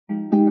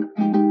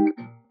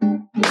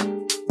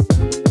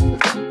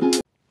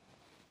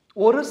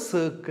ஒரு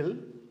சர்க்கிள்,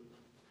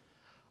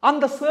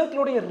 அந்த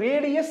சர்க்கிளுடைய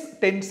radius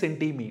 10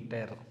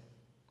 centimetre.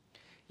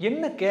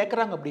 என்ன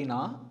கேட்குறாங்க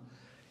அப்படின்னா,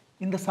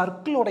 இந்த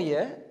சர்க்கிளுடைய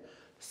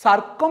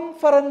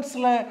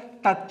சர்க்கம்ஃபரன்ஸ்ல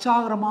டச்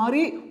ஆகிற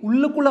மாதிரி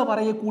உள்ளுக்குள்ள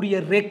வரையக்கூடிய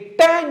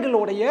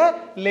ரெக்டாங்கிளோடைய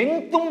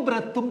லெங்த்தும்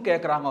பிரெத்தும்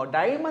கேட்குறாங்க.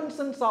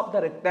 Dimensions of the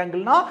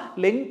ரெக்டாங்கிள்னா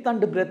length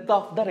and breadth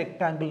of the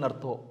ரெக்டாங்கிள்னு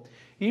அர்த்தம்.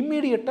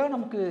 இம்மீடியட்டாக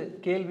நமக்கு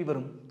கேள்வி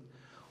வரும்,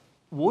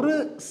 ஒரு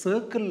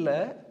சர்க்கிளில்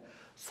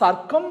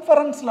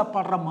சர்க்கம்ஃபரன்ஸில்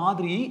படுற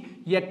மாதிரி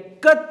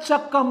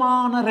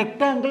எக்கச்சக்கமான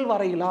ரெக்டாங்கிள்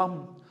வரையலாம்.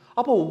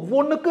 அப்போ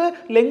ஒவ்வொன்றுக்கு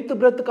லெங்த்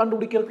பிரெத்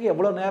கண்டுபிடிக்கிறதுக்கு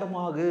எவ்வளோ நேரம்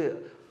ஆகு?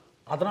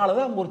 அதனால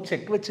தான் அவங்க ஒரு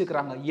செக்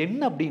வச்சுக்கிறாங்க.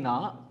 என்ன அப்படின்னா,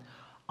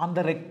 அந்த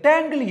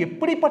ரெக்டாங்கிள்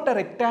எப்படிப்பட்ட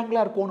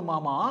ரெக்டாங்கிளாக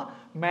இருக்கணுமாமா,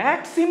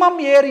 மேக்சிமம்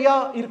ஏரியா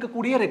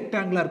இருக்கக்கூடிய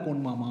ரெக்டாங்கிளாக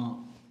இருக்கணுமாமா.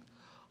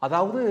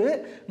 அதாவது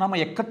நம்ம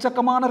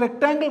எக்கச்சக்கமான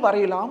ரெக்டாங்கிள்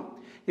வரையலாம்,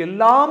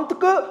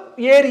 எல்லாத்துக்கும்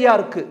ஏரியா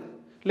இருக்கு.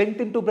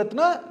 லெங்த் இன்டூ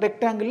பிரெத்னா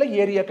ரெக்டாங்கிளில்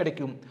ஏரியா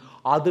கிடைக்கும்.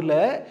 அதில்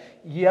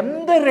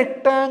எந்த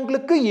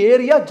ரெக்டாங்கிளுக்கு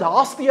ஏரியா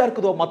ஜாஸ்தியாக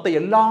இருக்குதோ மற்ற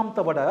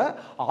எல்லாத்த விட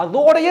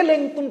அதோடைய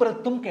லெங்த்தும்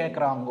பிரெத்தும்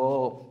கேட்குறாங்கோ.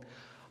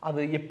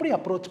 அது எப்படி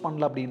அப்ரோச்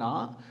பண்ணல அப்படின்னா,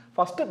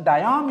 ஃபஸ்ட்டு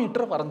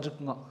டயாமீட்டரை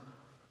வரைஞ்சுக்குங்க.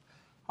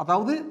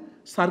 அதாவது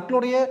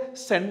சர்க்கிளுடைய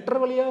சென்டர்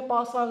வழியாக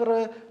பாஸ் ஆகிற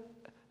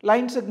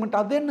லைன் செக்மெண்ட்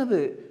அது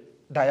என்னது?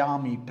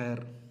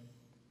 டயாமீட்டர்.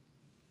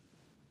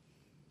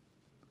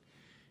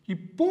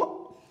 இப்போ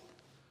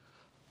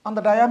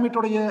அந்த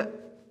டயாமீட்டருடைய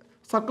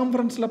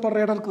சர்க்கம்ஃபரன்ஸில்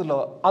படுற இடம் இருக்குதுல்ல,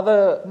 அதை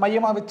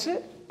மையமாக வச்சு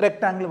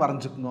ரெக்டாங்கிள்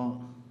வரைஞ்சுக்குங்க.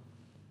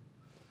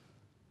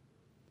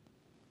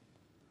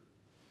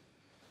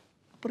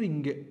 அப்புறம்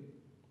இங்கே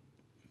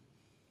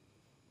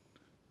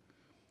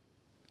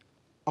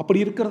அப்படி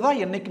இருக்கிறதா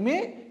என்னைக்குமே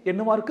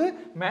என்னவா இருக்கு?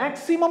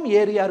 மேக்சிமம்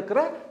ஏரியா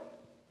இருக்கிற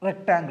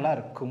ரெக்டாங்கிளா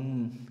இருக்கும்.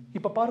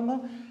 இப்ப பாருங்க,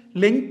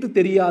 லெங்த்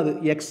தெரியாது,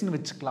 எக்ஸ்ன்னு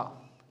வச்சுக்கலாம்.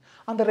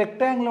 அந்த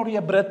ரெக்டாங்கிளுடைய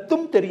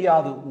பிரெத்தும்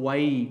தெரியாது,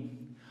 ஒய்.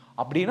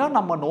 அப்படின்னா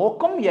நம்ம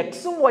நோக்கம்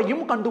எக்ஸும்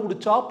ஒய்யும்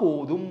கண்டுபிடிச்சா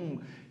போதும்.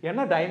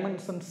 ஏன்னா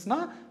டைமென்ஷன்ஸ்னா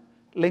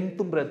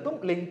லெங்த்தும் பிரெத்தும்,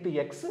 லெங்த்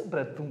எக்ஸ்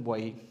பிரெத்தும்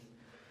ஒய்.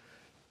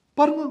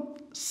 பாருங்க,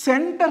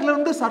 சென்டர்ல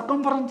இருந்து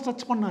சர்க்கம்ஃபரன்ஸ்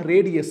டச் பண்ண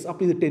ரேடியஸ்,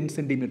 அப்ப இது 10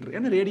 சென்டிமீட்டர்.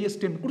 ஏன்னா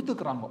ரேடியஸ் 10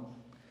 கொடுத்துக்கிறாங்க.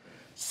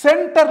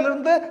 சென்டர்ல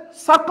இருந்து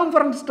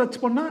சர்க்கம்ஃபரன்ஸ் டச்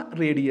பண்ண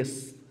ரேடியஸ்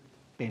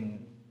 10.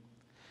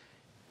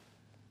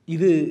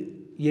 இது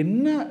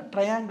என்ன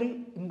ட்ரையாங்கிள்?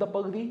 இந்த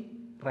பகுதி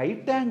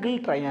ரைட் ஆங்கிள்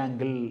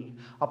ட்ரையாங்கிள்.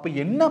 அப்ப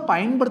என்ன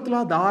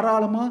பயன்படுத்தலாம்?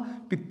 தாராளமா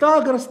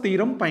பித்தாகரஸ்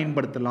தியரம்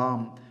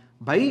பயன்படுத்தலாம்.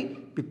 By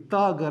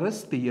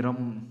Pythagoras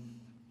theorem.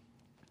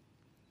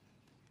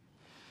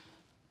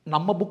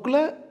 நம்ம புக்ல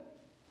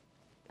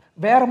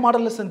வேற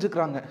மாடல்ல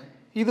செஞ்சுக்கிறாங்க.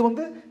 இது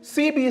வந்து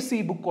சிபிஎஸ்இ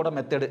புக்கோட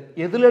மெத்தடு.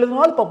 எதில்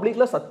எழுதினாலும்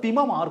பப்ளிக்கில்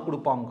சத்தியமாக மார்க்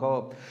கொடுப்பாங்க.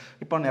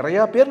 இப்போ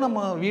நிறையா பேர்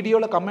நம்ம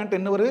வீடியோவில் கமெண்ட்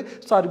என்ன வரும்,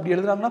 சார் இப்படி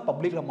எழுதுறாங்கன்னா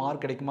பப்ளிக்கில்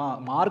மார்க் கிடைக்குமா?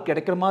 மார்க்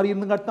கிடைக்கிற மாதிரி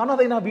இருந்துங்காட்டாலும்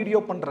அதை நான்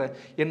வீடியோ பண்ணுறேன்.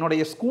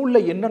 என்னுடைய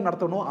ஸ்கூலில் என்ன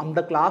நடத்தணும்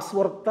அந்த கிளாஸ்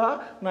ஒர்க் தான்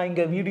நான்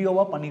இங்கே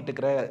வீடியோவாக பண்ணிட்டு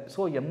இருக்கிறேன்.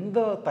 ஸோ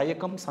எந்த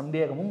தயக்கம்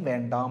சந்தேகமும்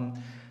வேண்டாம்.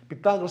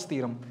 Pythagoras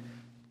theorem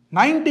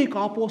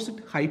 90க்கு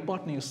opposite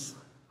hypotenuse.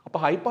 அப்போ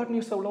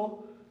ஹைபாட்னியூஸ் எவ்வளோ?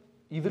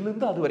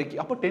 இதுலேருந்து அது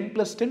வரைக்கும். அப்போ 10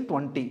 + 10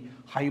 20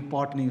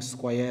 ஹைபாட்னியூஸ்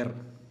ஸ்கொயர்.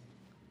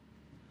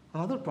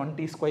 அதாவது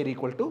 20 square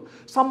equal to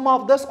some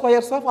of the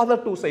squares of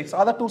other two sides.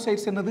 Other two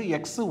sides என்னது?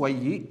 X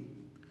Y.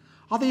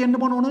 அதை என்ன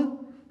பண்ணணும்?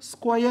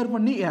 ஸ்கொயர்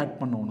பண்ணி ஆட்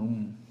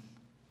பண்ணணும்.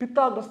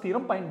 பித்தாகரஸ்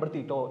தியரம்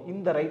பயன்படுத்திட்டோம்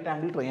இந்த right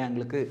angle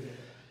ட்ரையாங்கிளுக்கு.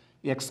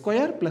 X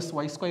square plus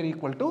Y square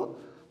equal to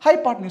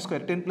hypotenuse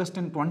square. 10 +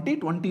 10 20,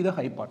 20 தான்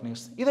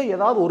hypotenuse. இதை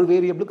ஏதாவது ஒரு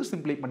வேரியபிளுக்கு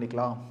சிம்பிளை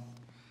பண்ணிக்கலாம்.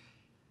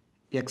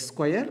 X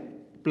square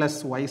plus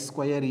y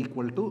square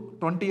equal to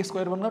 20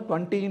 square வந்தா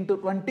 20 into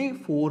 20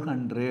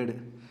 400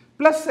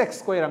 plus x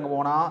square அங்க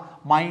போனா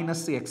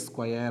minus x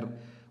square.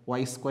 Y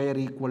square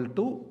equal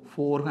to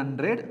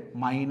 400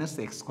 minus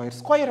x square.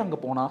 Square அங்க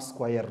போனா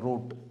square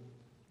root.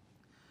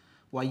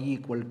 Y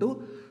equal to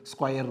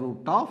square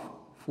root of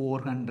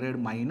 400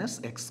 minus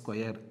x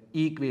square.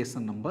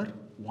 Equation number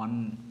 1.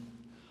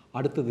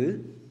 அடுத்தது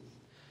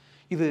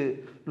இது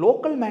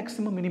local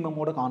maximum minimum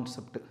ஓட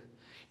concept.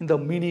 இந்த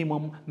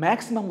minimum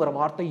மேக்ஸிமம்ங்கிற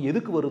வார்த்தை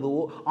எதுக்கு வருதோ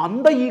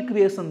அந்த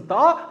ஈக்குவேஷன்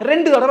தான்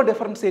 2 தடவை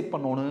டிஃபரன்ஷியேட்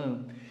பண்ணணும்.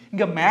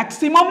 இங்க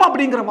மேக்ஸிமம்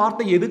அப்படிங்கிற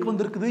வார்த்தை எதுக்கு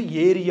வந்திருக்குது?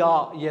 ஏரியா.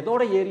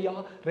 எதோட ஏரியா?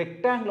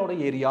 ரெக்டாங்கிளோட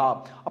ஏரியா.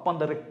 அப்ப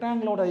அந்த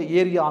ரெக்டாங்கிளோட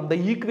ஏரியா அந்த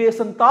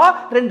ஈக்குவேஷன் தான்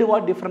 2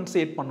 வாட்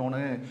டிஃபரன்ஷியேட்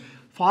பண்ணணும்.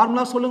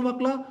 ஃபார்முலா சொல்லுங்க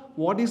பார்க்கலாம்.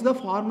 What is the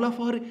formula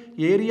for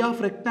area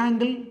of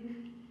rectangle?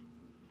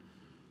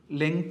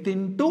 Length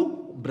into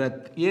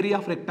breadth. Area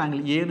of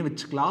rectangle ஏன்னு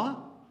வச்சுக்கலாம்.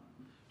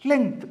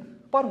 லெங்த்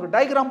பாருங்க,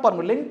 டயக்ராம்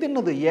பாருங்க. லெங்த்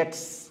என்னது?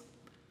 X,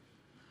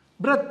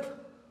 breadth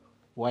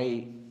Y.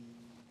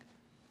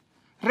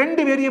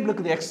 2 வேரியபிள்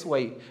இருக்குது எக்ஸ்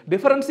ஒய்.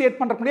 டிஃபரன்ஷியேட்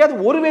பண்ற முடியாது,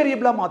 ஒரு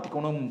வேரியபிளா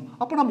மாத்திக்கணும்.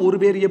 அப்ப நம்ம ஒரு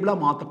வேரியபிளா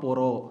மாத்த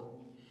போறோம்.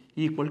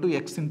 Equal to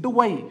X into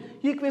Y.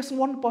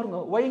 Equation 1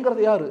 பாருங்க.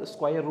 ஒய்ங்கிறது யாரு?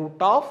 Square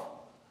root of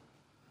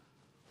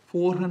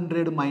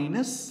 400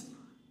 minus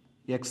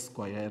X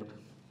square.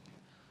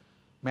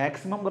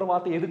 மேக்ஸிமம்ங்கிற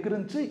வார்த்தை எதுக்கு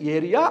இருந்துச்சு?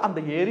 ஏரியா.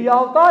 அந்த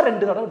ஏரியாவை தான்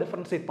 2 தடவை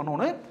டிஃபரன்ஷியேட்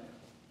பண்ணணும்.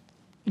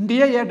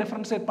 இந்தியா ஏன்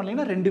டிஃபரன்ஷியேட்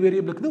பண்ணலைன்னா 2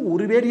 வேரியபிள் இருக்குது.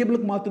 ஒரு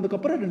வேரியபிளுக்கு மாற்றினதுக்கு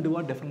அப்புறம் 2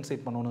 வாட்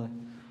டிஃபரன்ஷியேட் பண்ணணும்.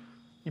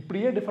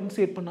 இப்படியே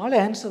டிஃபரன்ஷியேட்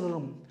பண்ணாலும் ஆன்சர்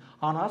வரும்.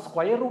 ஆனால்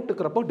ஸ்கொயர் ரூட்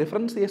இருக்கிறப்போ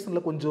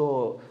டிஃபரன்சியேஷனில் கொஞ்சம்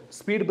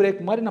ஸ்பீட் பிரேக்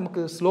மாதிரி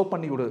நமக்கு ஸ்லோ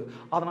பண்ணி விடு.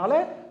 அதனால்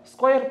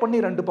ஸ்கொயர் பண்ணி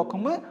ரெண்டு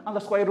பக்கமும் அந்த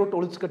ஸ்கொயர் ரூட்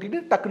ஒழிச்சு கட்டிட்டு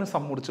டக்குன்னு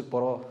சம் முடிச்சுக்க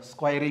போகிறோம்.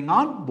 Squaring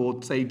on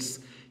both sides.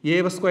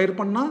 ஏவை ஸ்கொயர்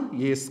பண்ணால்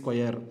ஏ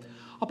ஸ்கொயர்.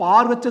 அப்போ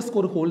ஆர்ஹெச்எஸ்க்கு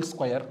ஒரு ஹோல்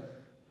ஸ்கொயர்,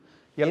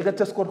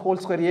 எல்ஹெச்எஸ்க்கு ஒரு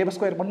ஹோல் ஸ்கொயர், ஏவை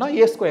ஸ்கொயர் பண்ணால்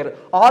ஏ ஸ்கொயர்,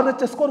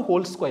 ஆர்ஹெச்எஸ்க்கு ஒரு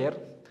ஹோல் ஸ்கொயர்.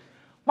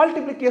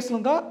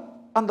 மல்டிப்ளிகேஷன் தான்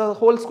அந்த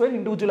ஹோல் ஸ்கொயர்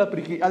இண்டிவிஜுவலாக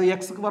பிரிக்கி, அது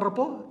எக்ஸுக்கு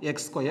வர்றப்போ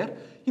எக்ஸ் ஸ்கொயர்,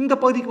 இந்த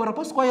பகுதிக்கு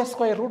வரப்போ ஸ்கொயர்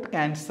ஸ்கொயர் ரூட்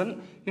கேன்சல்.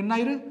 என்ன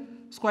ஆயிரு?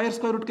 ஸ்கொயர்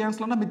ஸ்கொயர் ரூட்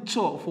கேன்சல் ஆனால்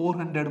மிச்சம்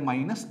 400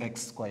 மைனஸ்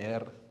எக்ஸ்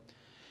ஸ்கொயர்.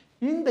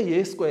 இந்த ஏ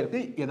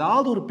ஸ்கொயருக்கு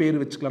ஏதாவது ஒரு பேர்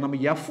வச்சுக்கலாம். நம்ம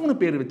எஃப்னு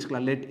பேர்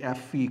வச்சுக்கலாம். லெட்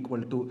எஃப்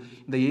ஈக்குவல் டு,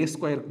 இந்த ஏ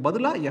ஸ்கொயருக்கு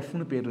பதிலாக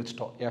எஃப்னு பேர்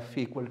வச்சுட்டோம். F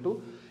equal to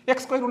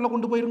X square உள்ள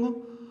கொண்டு போயிருங்க.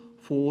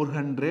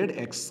 400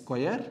 X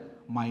square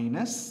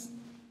minus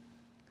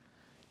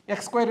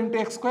X square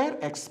into X square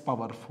X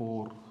power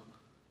 4.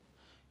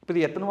 இப்போ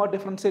இது எத்தனை வாட்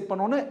டிஃபரன்ஷியேட்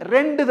பண்ணணும்?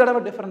 2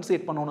 தடவை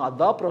டிஃபரன்ஷியேட் பண்ணணும்.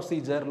 அதுதான்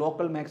procedure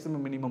local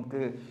maximum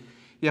மினிமம்க்கு.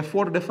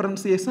 எஃபோட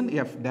differentiation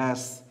F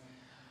dash.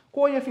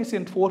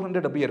 Coefficient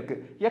 400 அப்படியே இருக்கு.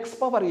 எக்ஸ்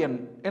பவர் என்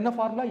என்ன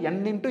formula? n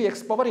into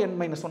X power n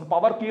minus 1.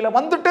 Power கீழே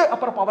வந்துட்டு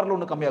அப்புறம் பவரில்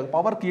ஒன்று கம்மியாகும்.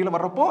 பவர் கீழே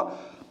வர்றப்போ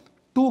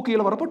 2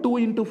 கீழே வரப்போ 2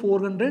 இன்ட்டு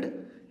 400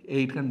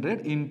 800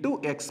 இன்ட்டு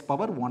எக்ஸ்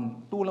பவர் 1.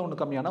 2ல்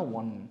ஒன்று கம்மியான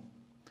 1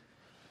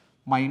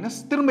 மைனஸ்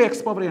திரும்ப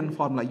X power n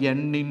formula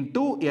n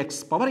into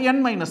X power n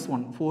minus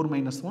 1. 4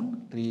 minus 1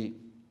 3.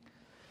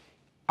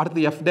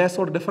 அடுத்து F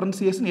டேஷோட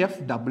differentiation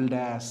F double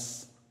dash.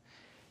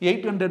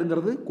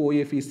 800ங்கிறது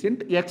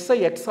coefficient. எக்ஸை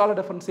எக்ஸால்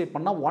டிஃபரன்ஷியேட்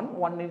பண்ணால் 1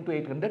 1 இன்ட்டு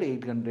 800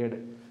 800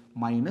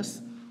 மைனஸ்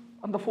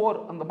அந்த 4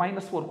 அந்த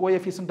மைனஸ் 4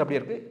 கோஎஃபிஷியன்ட் அப்படியே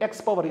இருக்குது.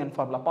 X power n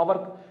formula power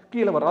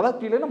கீழே வரும். அதாவது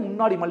கீழே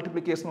முன்னாடி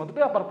மல்டிப்ளிகேஷன்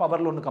வந்துட்டு அப்புறம்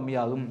பவரில் ஒன்று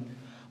கம்மியாகும்.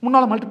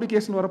 முன்னால்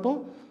மல்டிப்ளிகேஷன் வரப்போ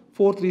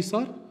 4 3s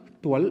are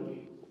 12,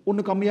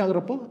 ஒன்று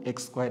கம்மியாகிறப்போ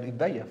எக்ஸ் ஸ்கொயர்.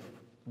 இதுதான் F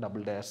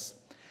double dash.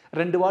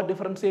 2 what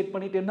differentiate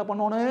பண்ணிட்டு என்ன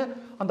பண்ணணும்?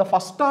 அந்த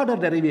ஃபர்ஸ்ட்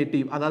ஆர்டர்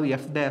டெரிவேட்டிவ் அதாவது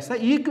எஃப் டேஷை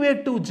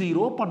ஈக்குவேட் டு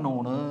 0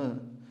 பண்ணணும்.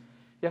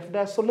 எஃப்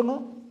டேஷ் சொல்லுங்க.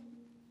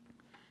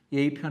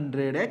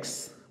 800x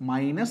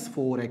minus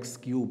 4x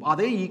cube.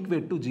 அதே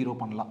ஈக்குவேட் டு 0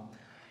 பண்ணலாம்.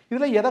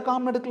 இதில் எதை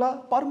காமன் எடுக்கலாம்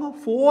பாருங்க?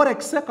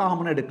 4xஐ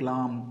காமன்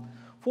எடுக்கலாம்.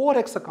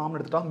 4xஐ காமன்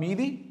எடுத்துட்டா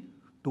மீதி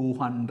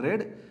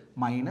 200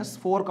 மைனஸ்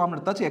 4 காமன்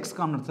எடுத்தாச்சு, எக்ஸ்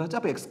காமன் எடுத்தாச்சு,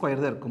 அப்போ எக்ஸ்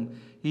ஸ்கொயர் தான் இருக்கும்.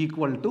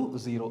 Equal to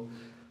 0.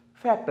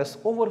 ஃபேக்டர்ஸ்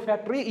ஒவ்வொரு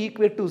ஃபேக்டரையும்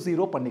ஈக்குவேட் டு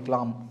 0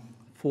 பண்ணிக்கலாம்.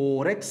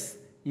 4x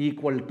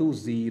ஈக்குவல் டு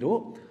 0,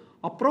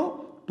 அப்புறம்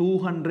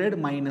 200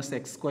 minus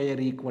X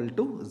square equal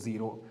to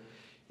 0.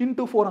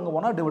 into 4 அங்கே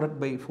போனால் divided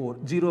by 4.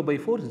 0 by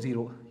 4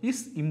 0 is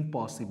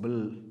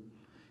impossible.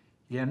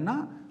 ஏன்னா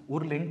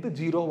ஒரு லெங்க்த்து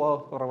 0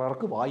 வர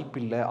வரைக்கும் வாய்ப்பு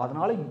இல்லை,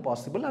 அதனால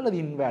இம்பாசிபிள் அல்லது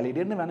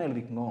இன்வேலிட் என்ன வேணால்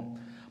எழுதிக்கணும்.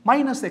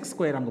 மைனஸ் எக்ஸ்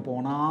ஸ்கொயர் அங்கே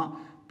போனால்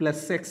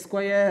ப்ளஸ் எக்ஸ்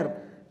ஸ்கொயர்.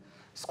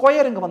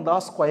 ஸ்கொயர் இங்கே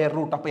வந்தால் ஸ்கொயர்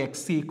ரூட். அப்போ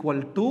X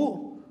equal to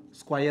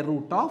square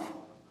root of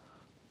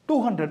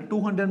 200.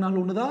 200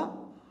 நாள் ஒன்று தான்,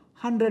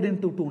 100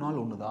 into 2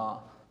 நாள் ஒன்று தான்.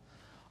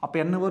 அப்போ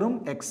என்ன வரும்?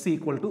 எக்ஸ்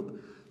ஈக்குவல் டு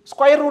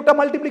ஸ்கொயர் ரூட்டை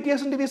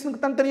மல்டிப்ளிகேஷன்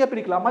டிவிஷனுக்கு தனித்தனியாக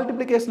பிரிக்கலாம்.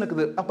 மல்டிப்ளிகேஷன்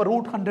இருக்குது. அப்போ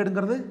ரூட்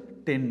 100ங்கிறது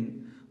 10,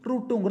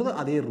 ரூட் 2ங்கிறது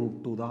அதே ரூட்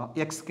 2 தான்.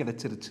 எக்ஸ்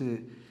கிடைச்சிருச்சு.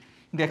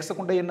 இந்த எக்ஸை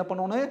கொண்டு என்ன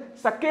பண்ணணும்?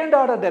 Second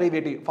order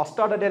derivative. First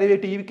order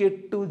derivative equate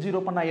to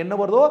 0 பண்ணால் என்ன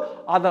வருதோ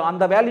அதை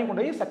அந்த வேல்யூ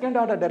கொண்டு போய் செகண்ட்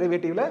ஆர்டர்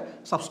டெரிவேட்டிவ்ல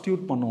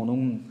சப்ஸ்டியூட்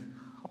பண்ணணும்.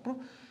 அப்புறம்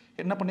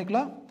என்ன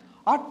பண்ணிக்கலாம்?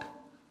 At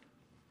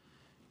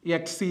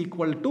X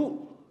equal to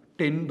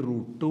 10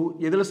 root 2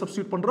 எதில்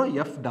சப்ஸ்டியூட் பண்ணுறோம்?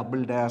 F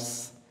double dash.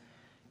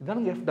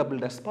 இதானுங்க F double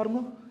dash. பாருங்க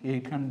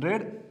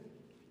 800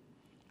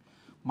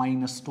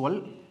 மைனஸ் 12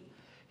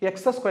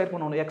 எக்ஸை ஸ்கொயர்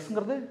பண்ணணும்.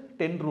 எக்ஸுங்கிறது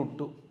 10 ரூட்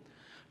 2.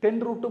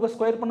 10 ரூட் 2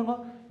 ஸ்கொயர் பண்ணுங்க.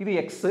 இது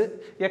எக்ஸு.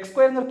 எக்ஸ்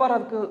ஸ்கொயருங்கிற பாரு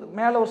அதுக்கு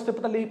மேலே ஒரு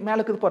ஸ்டெப் தள்ளி மேலே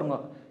இருக்குது பாருங்க.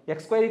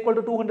 எக்ஸ் ஸ்கொயர் ஈக்குவல்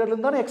டு 200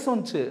 இருந்தாலும் எக்ஸ்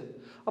வந்துச்சு.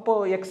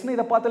 அப்போது எக்ஸ்னு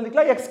இதை பார்த்து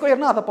எழுதிக்கலாம், எக்ஸ்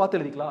ஸ்கொயர்னா அதை பார்த்து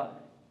எழுதிக்கலாம்.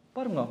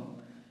 பாருங்க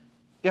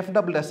F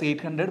double dash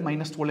 800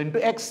 minus 12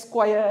 into X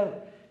square.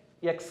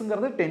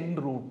 எக்ஸுங்கிறது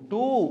 10 root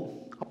 2.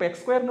 அப்போ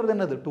எக்ஸ் ஸ்கொயருங்கிறது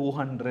என்னது?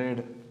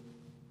 200.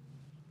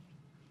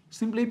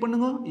 சிம்பிளை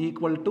பண்ணுங்க.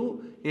 Equal to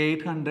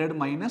 800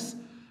 minus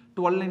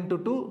 12 into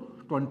 2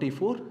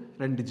 24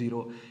 2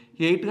 0.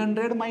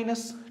 800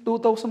 minus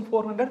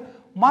 2400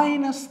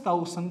 minus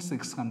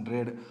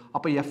 1600.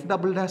 அப்போ எஃப்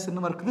டபுள் டேஷ்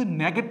என்ன இருக்குது?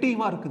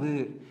 நெகட்டிவாக இருக்குது.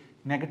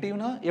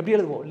 நெகட்டிவ்னா எப்படி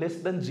எழுதுவோம்? லெஸ்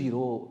தென்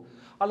 0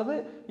 அல்லது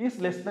இஸ்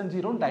லெஸ் தென்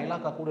 0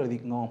 டைலாக்காக கூட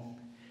எழுதிக்கணும்.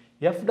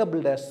 F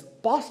double dash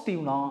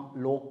பாசிட்டிவ்னா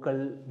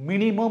local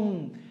minimum,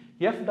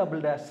 F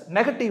double dash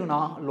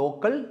நெகட்டிவ்னா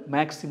local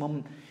maximum.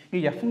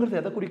 இங்கே எஃப்ங்கிறது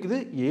எதை குறிக்குது?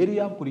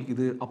 ஏரியா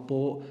குறிக்குது.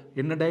 அப்போது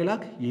என்ன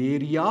dialogue?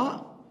 Area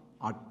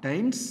at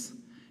times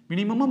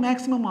மினிமமா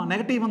மேக்ஸிமமா?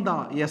 Negative வந்தா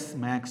S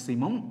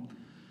maximum.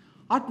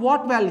 At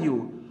what value?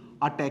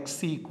 At X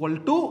equal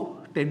to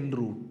 10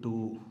 root 2.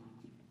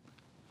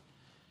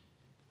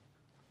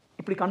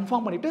 இப்படி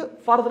கன்ஃபார்ம் பண்ணிட்டு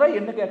ஃபர்தராக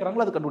என்ன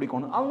கேட்குறாங்களோ அது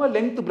கண்டுபிடிக்கணும். அவங்க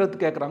லென்த்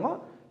பிரெத் கேட்குறாங்க.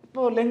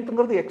 இப்போ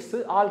லென்த்துங்கிறது எக்ஸ்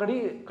ஆல்ரெடி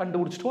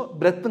கண்டுபிடிச்சிட்டோம்,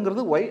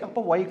 பிரெத்துங்கிறது ஒய். அப்போ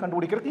ஒய்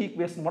கண்டுபிடிக்கிறதுக்கு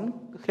ஈக்குவேஷன் 1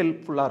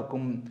 ஹெல்ப்ஃபுல்லாக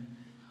இருக்கும்.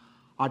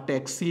 at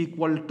x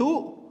equal to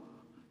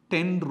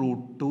 10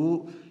 root 2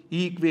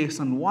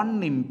 equation 1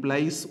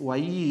 implies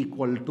y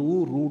equal to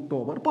root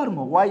over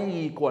பாருங்க y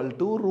equal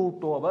to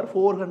root over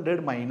 400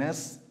 minus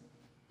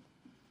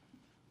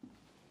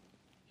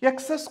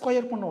எக்ஸை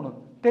ஸ்கொயர் பண்ணணும்.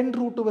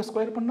 10√2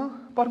 ஸ்கொயர் பண்ணால்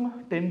பாருங்க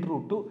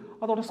 10√2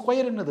 அதோட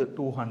ஸ்கொயர் என்னது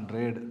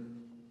 200.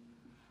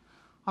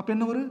 அப்போ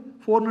என்ன வரும்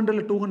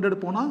 400ல் 200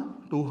 போனால்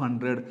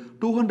 200.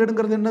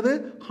 200ங்கிறது என்னது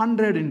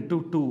 100 ×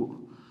 2.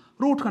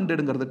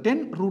 √100ங்கிறது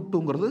 10,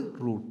 √2ங்கிறது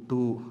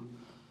 √2.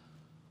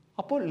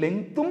 அப்போ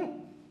லெங்த்தும்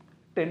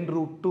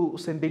 10√2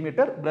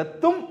 சென்டிமீட்டர்,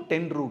 பிரெத்தும்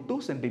 10√2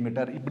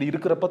 சென்டிமீட்டர். இப்படி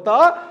இருக்கிறப்ப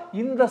தான்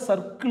இந்த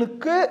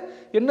சர்க்கிளுக்கு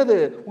என்னது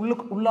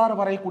உள்ளார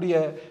வரையக்கூடிய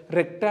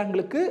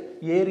ரெக்டாங்கிளுக்கு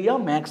ஏரியா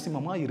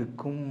மேக்சிமமா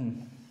இருக்கும்.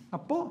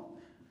 அப்போ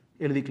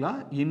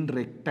எழுதிக்கலாம் இன்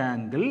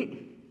ரெக்டாங்கிள்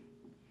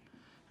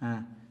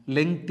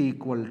லெங்த்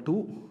ஈக்குவல் டு,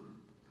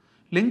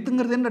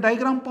 லெங்க்ங்கிறது என்ன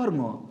டயக்ராம்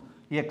பாருங்க,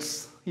 எக்ஸ்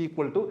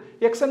ஈக்குவல் டு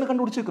எக்ஸ் என்ன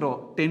கண்டுபிடிச்சிக்கிறோம்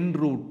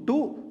 10√2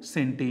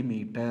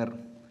 சென்டிமீட்டர்.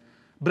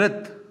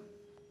 பிரெத்,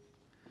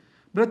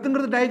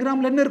 பிரெத்துங்கிறது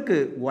டயக்ராமில் என்ன இருக்கு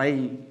y,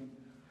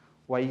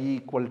 y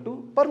ஈக்குவல் டு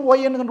பாருங்க y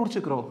என்ன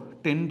கண்டுபிடிச்சிக்கிறோம்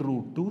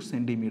 10√2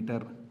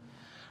 சென்டிமீட்டர்.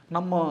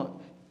 நம்ம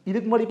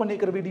இதுக்கு முன்னாடி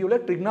பண்ணிக்கிற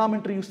வீடியோவில்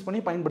ட்ரிக்னாமெட்ரி யூஸ்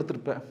பண்ணி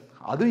பயன்படுத்திருப்பேன்.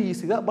 அது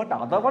ஈஸி தான், பட்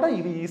அதை விட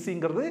இது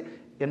ஈஸிங்கிறது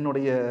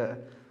என்னுடைய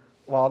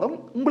வாதம்.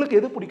 உங்களுக்கு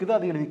எது பிடிக்குதோ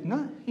அது எழுதிக்கங்க,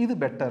 இது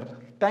பெட்டர்.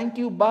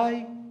 தேங்க்யூ, பாய்.